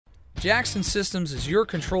Jackson Systems is your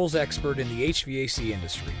controls expert in the HVAC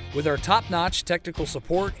industry. With our top-notch technical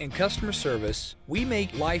support and customer service, we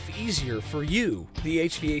make life easier for you, the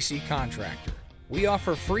HVAC contractor. We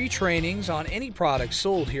offer free trainings on any products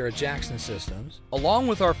sold here at Jackson Systems, along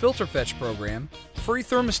with our filter fetch program, free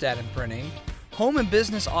thermostat imprinting, home and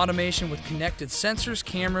business automation with connected sensors,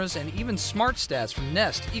 cameras, and even smart stats from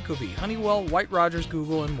Nest, Ecobee, Honeywell, White Rogers,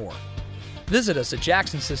 Google, and more. Visit us at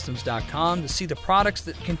jacksonsystems.com to see the products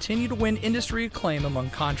that continue to win industry acclaim among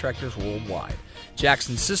contractors worldwide.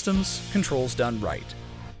 Jackson Systems, controls done right.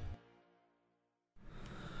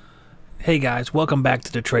 Hey guys, welcome back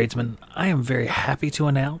to The Tradesman. I am very happy to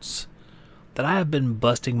announce that I have been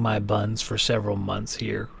busting my buns for several months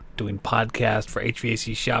here, doing podcasts for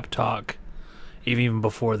HVAC Shop Talk, even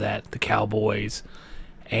before that, the Cowboys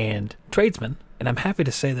and Tradesman. And I'm happy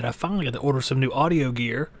to say that I finally got to order some new audio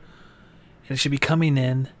gear, and it should be coming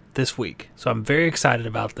in this week. So I'm very excited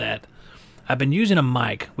about that. I've been using a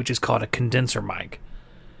mic, which is called a condenser mic.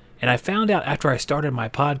 And I found out after I started my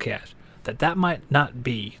podcast that that might not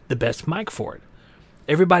be the best mic for it.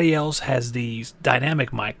 Everybody else has these dynamic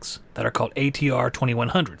mics that are called ATR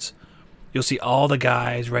 2100s. You'll see all the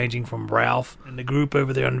guys ranging from Ralph and the group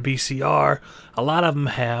over there on the BCR. A lot of them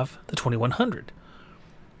have the 2100.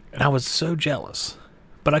 And I was so jealous.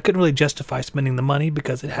 But I couldn't really justify spending the money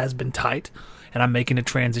because it has been tight, and I'm making a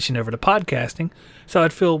transition over to podcasting, so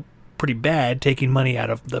I'd feel pretty bad taking money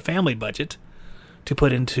out of the family budget to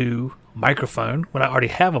put into microphone when I already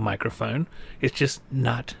have a microphone. It's just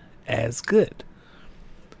not as good.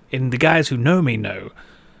 And the guys who know me know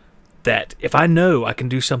that if I know I can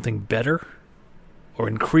do something better or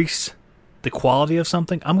increase the quality of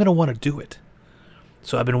something, I'm going to want to do it.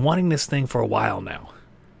 So I've been wanting this thing for a while now.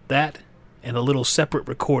 That and a little separate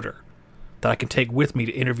recorder that I can take with me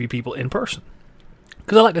to interview people in person.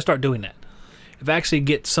 Because I like to start doing that. If I actually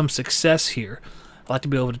get some success here, I like to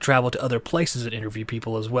be able to travel to other places and interview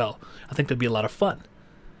people as well. I think that'd be a lot of fun.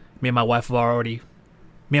 Me and my wife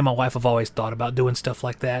have always thought about doing stuff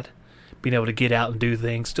like that. Being able to get out and do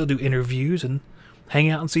things, still do interviews and hang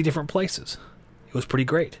out and see different places. It was pretty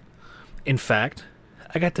great. In fact,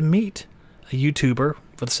 I got to meet a YouTuber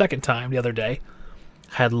for the second time the other day.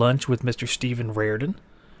 Had lunch with Mr. Stephen Raridan.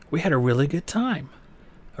 We had a really good time.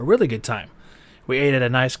 We ate at a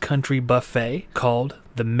nice country buffet called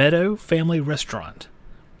the Meadow Family Restaurant.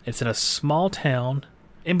 It's in a small town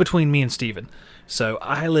in between me and Stephen. So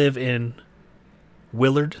I live in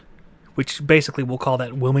Willard, which basically we'll call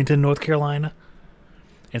that Wilmington, North Carolina.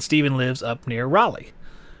 And Stephen lives up near Raleigh.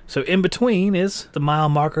 So in between is the mile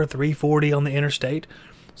marker 340 on the interstate.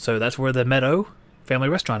 So that's where the Meadow Family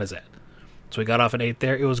Restaurant is at. So we got off and ate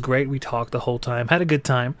there. It was great. We talked the whole time, had a good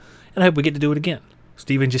time, and I hope we get to do it again.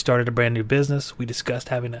 Steven just started a brand new business. We discussed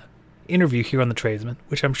having an interview here on The Tradesman,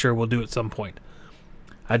 which I'm sure we'll do at some point.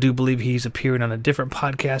 I do believe he's appearing on a different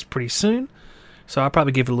podcast pretty soon, so I'll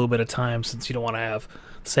probably give it a little bit of time since you don't want to have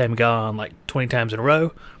the same guy on like 20 times in a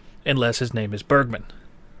row, unless his name is Bergman.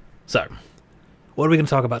 So, what are we going to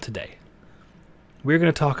talk about today? We're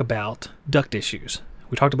going to talk about duct issues.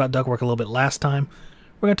 We talked about ductwork a little bit last time.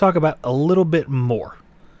 We're going to talk about a little bit more.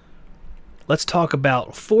 Let's talk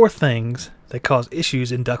about 4 things that cause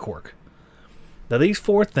issues in ductwork. Now, these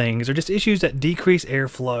 4 things are just issues that decrease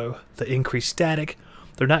airflow, that increase static.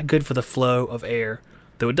 They're not good for the flow of air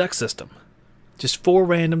through a duct system. Just 4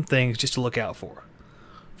 random things just to look out for.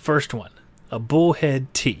 First one, a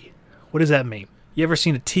bullhead T. What does that mean? You ever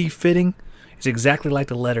seen a T fitting? It's exactly like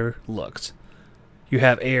the letter looks. You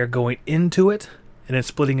have air going into it and then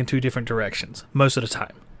splitting in 2 different directions, most of the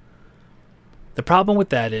time. The problem with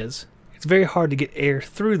that is, it's very hard to get air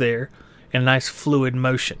through there in a nice fluid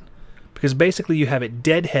motion, because basically you have it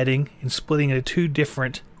deadheading and splitting into 2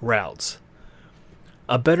 different routes.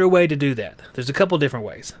 A better way to do that, there's a couple different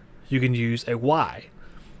ways. You can use a Y.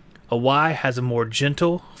 A Y has a more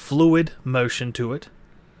gentle, fluid motion to it.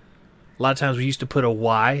 A lot of times we used to put a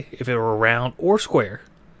Y if it were round or square,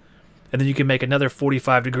 and then you can make another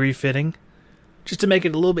 45-degree fitting, just to make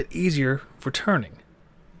it a little bit easier for turning.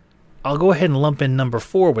 I'll go ahead and lump in number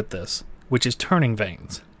 4 with this, which is turning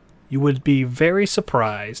vanes. You would be very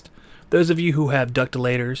surprised, those of you who have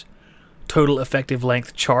ductilators, total effective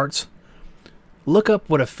length charts, look up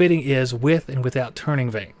what a fitting is with and without turning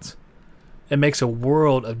vanes. It makes a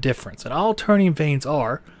world of difference. And all turning vanes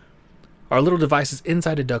are little devices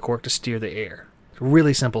inside the ductwork to steer the air. It's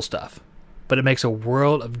really simple stuff, but it makes a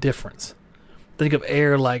world of difference. Think of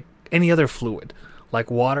air like any other fluid, like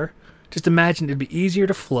water. Just imagine it'd be easier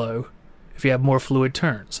to flow if you have more fluid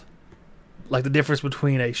turns. Like the difference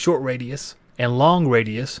between a short radius and long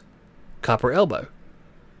radius copper elbow.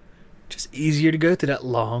 Just easier to go through that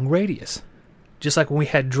long radius. Just like when we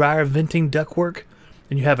had dryer venting ductwork,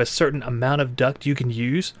 and you have a certain amount of duct you can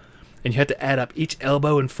use, and you have to add up each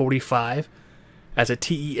elbow in 45 as a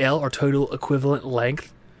TEL, or total equivalent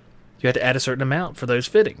length. You had to add a certain amount for those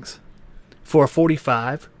fittings. For a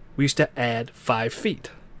 45, we used to add 5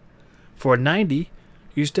 feet. For a 90, you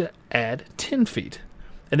used to add 10 feet.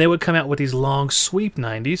 And they would come out with these long sweep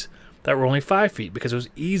 90s that were only 5 feet, because it was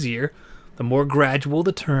easier. The more gradual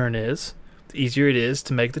the turn is, the easier it is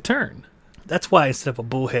to make the turn. That's why instead of a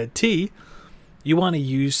bullhead T, you want to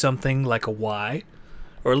use something like a Y,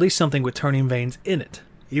 or at least something with turning vanes in it.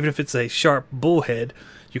 Even if it's a sharp bullhead,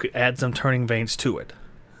 you could add some turning vanes to it.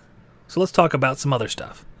 So let's talk about some other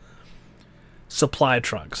stuff. Supply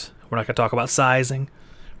trunks. We're not going to talk about sizing.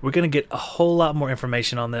 We're going to get a whole lot more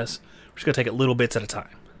information on this. We're just going to take it little bits at a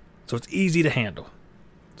time, so it's easy to handle.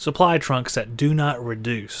 Supply trunks that do not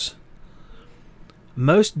reduce.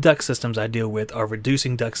 Most duct systems I deal with are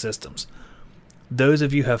reducing duct systems. Those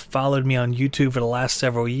of you who have followed me on YouTube for the last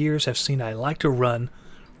several years have seen I like to run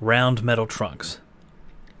round metal trunks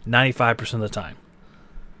 95% of the time.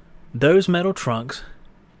 Those metal trunks,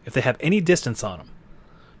 if they have any distance on them,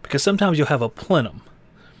 because sometimes you'll have a plenum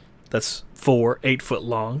that's 8 foot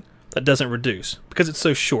long that doesn't reduce because it's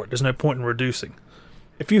so short. There's no point in reducing.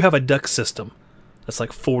 If you have a duct system that's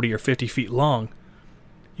like 40 or 50 feet long,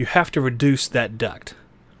 you have to reduce that duct,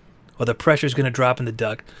 or the pressure is going to drop in the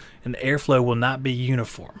duct and the airflow will not be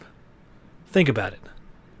uniform. Think about it.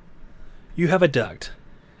 You have a duct.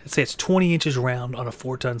 Let's say it's 20 inches round on a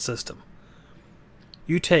 4-ton system.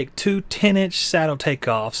 You take 2 10-inch saddle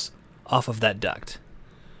takeoffs off of that duct.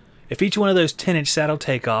 If each one of those 10-inch saddle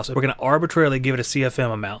takeoffs, we're going to arbitrarily give it a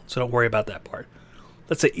CFM amount, so don't worry about that part.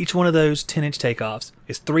 Let's say each one of those 10-inch takeoffs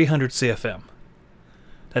is 300 CFM.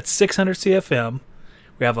 That's 600 CFM.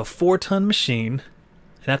 We have a 4-ton machine,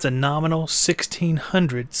 and that's a nominal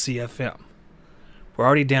 1,600 CFM. We're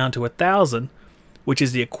already down to 1,000, which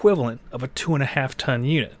is the equivalent of a 2.5-ton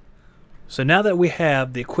unit. So now that we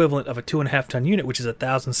have the equivalent of a 2.5-ton unit, which is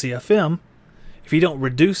 1,000 CFM, if you don't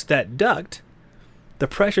reduce that duct, the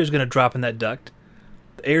pressure is going to drop in that duct,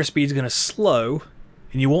 the airspeed is going to slow,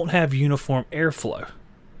 and you won't have uniform airflow.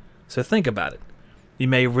 So think about it. You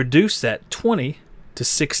may reduce that 20 to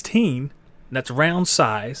 16, and that's round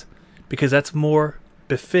size, because that's more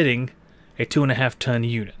befitting a 2.5-ton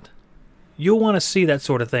unit. You'll want to see that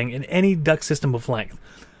sort of thing in any duct system of length.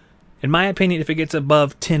 In my opinion, if it gets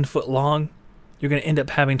above 10 foot long, you're going to end up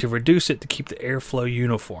having to reduce it to keep the airflow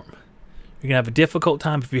uniform. You're going to have a difficult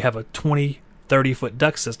time if you have a 20, 30 foot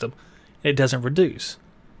duct system and it doesn't reduce.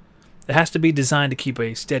 It has to be designed to keep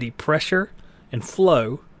a steady pressure and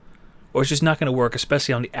flow, or it's just not going to work,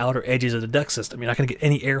 especially on the outer edges of the duct system. You're not going to get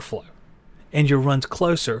any airflow. And your runs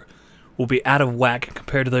closer will be out of whack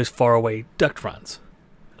compared to those far away duct runs.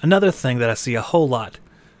 Another thing that I see a whole lot,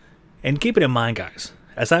 and keep it in mind, guys,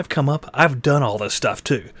 as I've come up, I've done all this stuff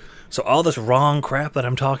too. So all this wrong crap that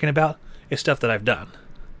I'm talking about is stuff that I've done.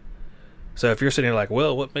 So if you're sitting here like,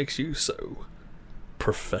 well, what makes you so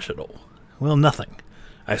professional? Well, nothing.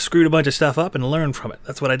 I screwed a bunch of stuff up and learned from it.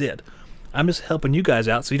 That's what I did. I'm just helping you guys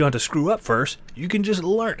out so you don't have to screw up first. You can just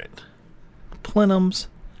learn it. Plenums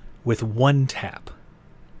with one tap.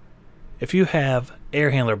 If you have air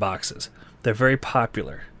handler boxes, they're very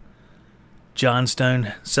popular.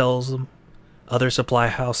 Johnstone sells them. Other supply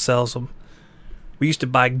house sells them. We used to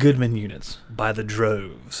buy Goodman units by the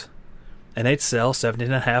droves. And they'd sell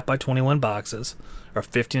 17.5 by 21 boxes, or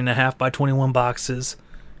 15.5 by 21 boxes.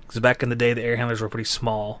 Because back in the day, the air handlers were pretty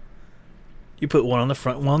small. You put one on the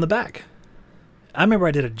front and one on the back. I remember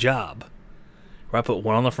I did a job where I put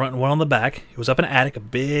one on the front and one on the back. It was up in an attic, a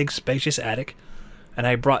big, spacious attic. And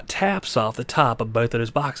I brought taps off the top of both of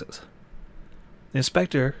those boxes. The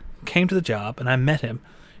inspector came to the job, and I met him.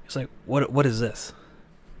 He's like, what is this?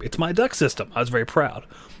 It's my duct system. I was very proud.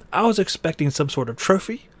 I was expecting some sort of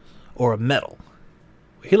trophy or a medal.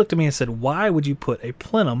 He looked at me and said, why would you put a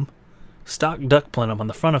plenum, stock duct plenum, on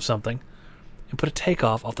the front of something and put a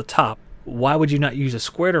takeoff off the top? Why would you not use a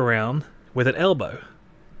squared around with an elbow?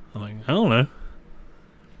 I'm like, I don't know.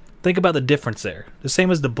 Think about the difference there. The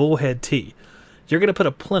same as the bullhead T. You're going to put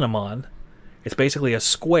a plenum on. It's basically a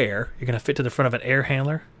square. You're going to fit to the front of an air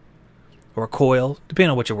handler or a coil, depending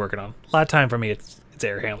on what you're working on. A lot of time for me, it's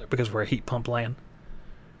air handler because we're a heat pump land.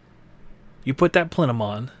 You put that plenum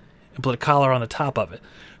on and put a collar on the top of it.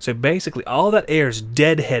 So basically, all that air is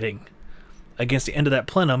deadheading against the end of that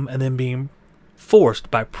plenum and then being forced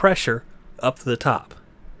by pressure up to the top.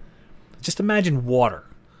 Just imagine water.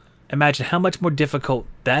 Imagine how much more difficult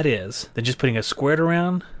that is than just putting a squared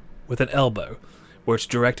around with an elbow, where it's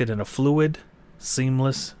directed in a fluid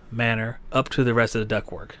seamless manner up to the rest of the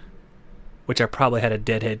ductwork, which I probably had a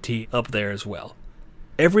deadhead T up there as well.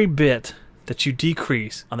 Every bit that you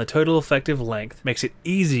decrease on the total effective length makes it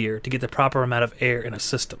easier to get the proper amount of air in a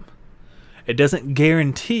system. It doesn't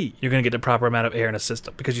guarantee you're going to get the proper amount of air in a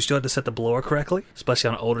system because you still have to set the blower correctly, especially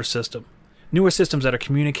on an older system. Newer systems that are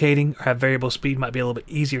communicating or have variable speed might be a little bit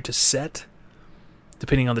easier to set,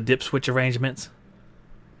 depending on the dip switch arrangements.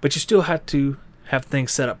 But you still have to have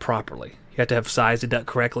things set up properly. You have to have sized the duct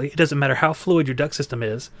correctly. It doesn't matter how fluid your duct system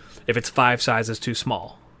is if it's 5 sizes too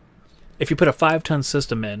small. If you put a 5-ton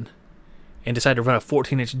system in and decide to run a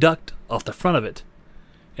 14-inch duct off the front of it,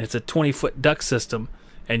 and it's a 20-foot duct system,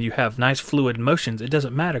 and you have nice fluid motions, it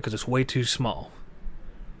doesn't matter because it's way too small.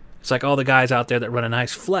 It's like all the guys out there that run a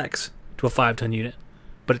nice flex to a 5-ton unit,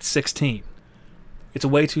 but it's 16. It's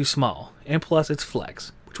way too small, and plus it's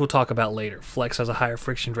flex, which we'll talk about later. Flex has a higher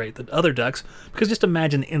friction rate than other ducts because just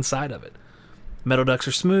imagine the inside of it. Metal ducts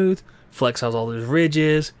are smooth, flex has all those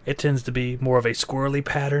ridges, it tends to be more of a squirrely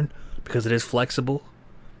pattern because it is flexible.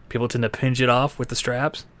 People tend to pinch it off with the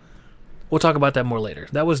straps. We'll talk about that more later.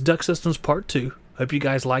 That was Duct Systems Part 2. Hope you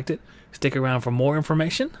guys liked it. Stick around for more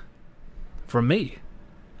information. From me,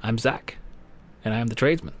 I'm Zach, and I am the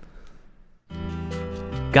tradesman.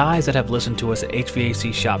 Guys that have listened to us at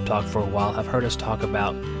HVAC Shop Talk for a while have heard us talk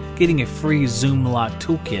about getting a free Zoom Lock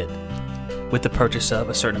toolkit with the purchase of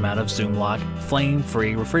a certain amount of Zoom Lock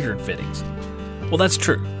flame-free refrigerant fittings. Well, that's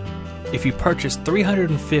true. If you purchase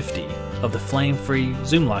 350 of the flame-free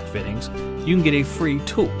Zoom Lock fittings, you can get a free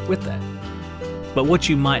tool with that. But what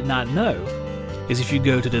you might not know is if you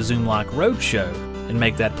go to the Zoom Lock Roadshow and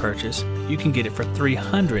make that purchase, you can get it for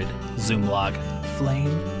 300 Zoom Lock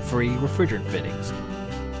flame-free refrigerant fittings.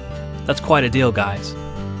 That's quite a deal, guys.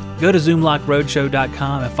 Go to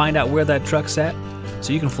ZoomLockRoadshow.com and find out where that truck's at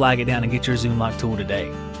so you can flag it down and get your Zoom Lock tool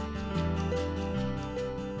today.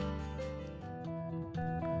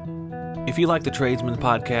 If you like the Tradesman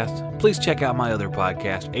Podcast, please check out my other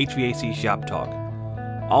podcast, HVAC Shop Talk.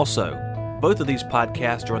 Also, both of these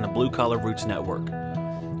podcasts are on the Blue Collar Roots Network.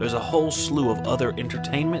 There's a whole slew of other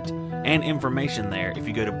entertainment and information there if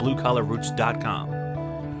you go to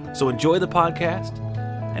bluecollarroots.com. So enjoy the podcast,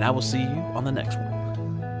 and I will see you on the next one.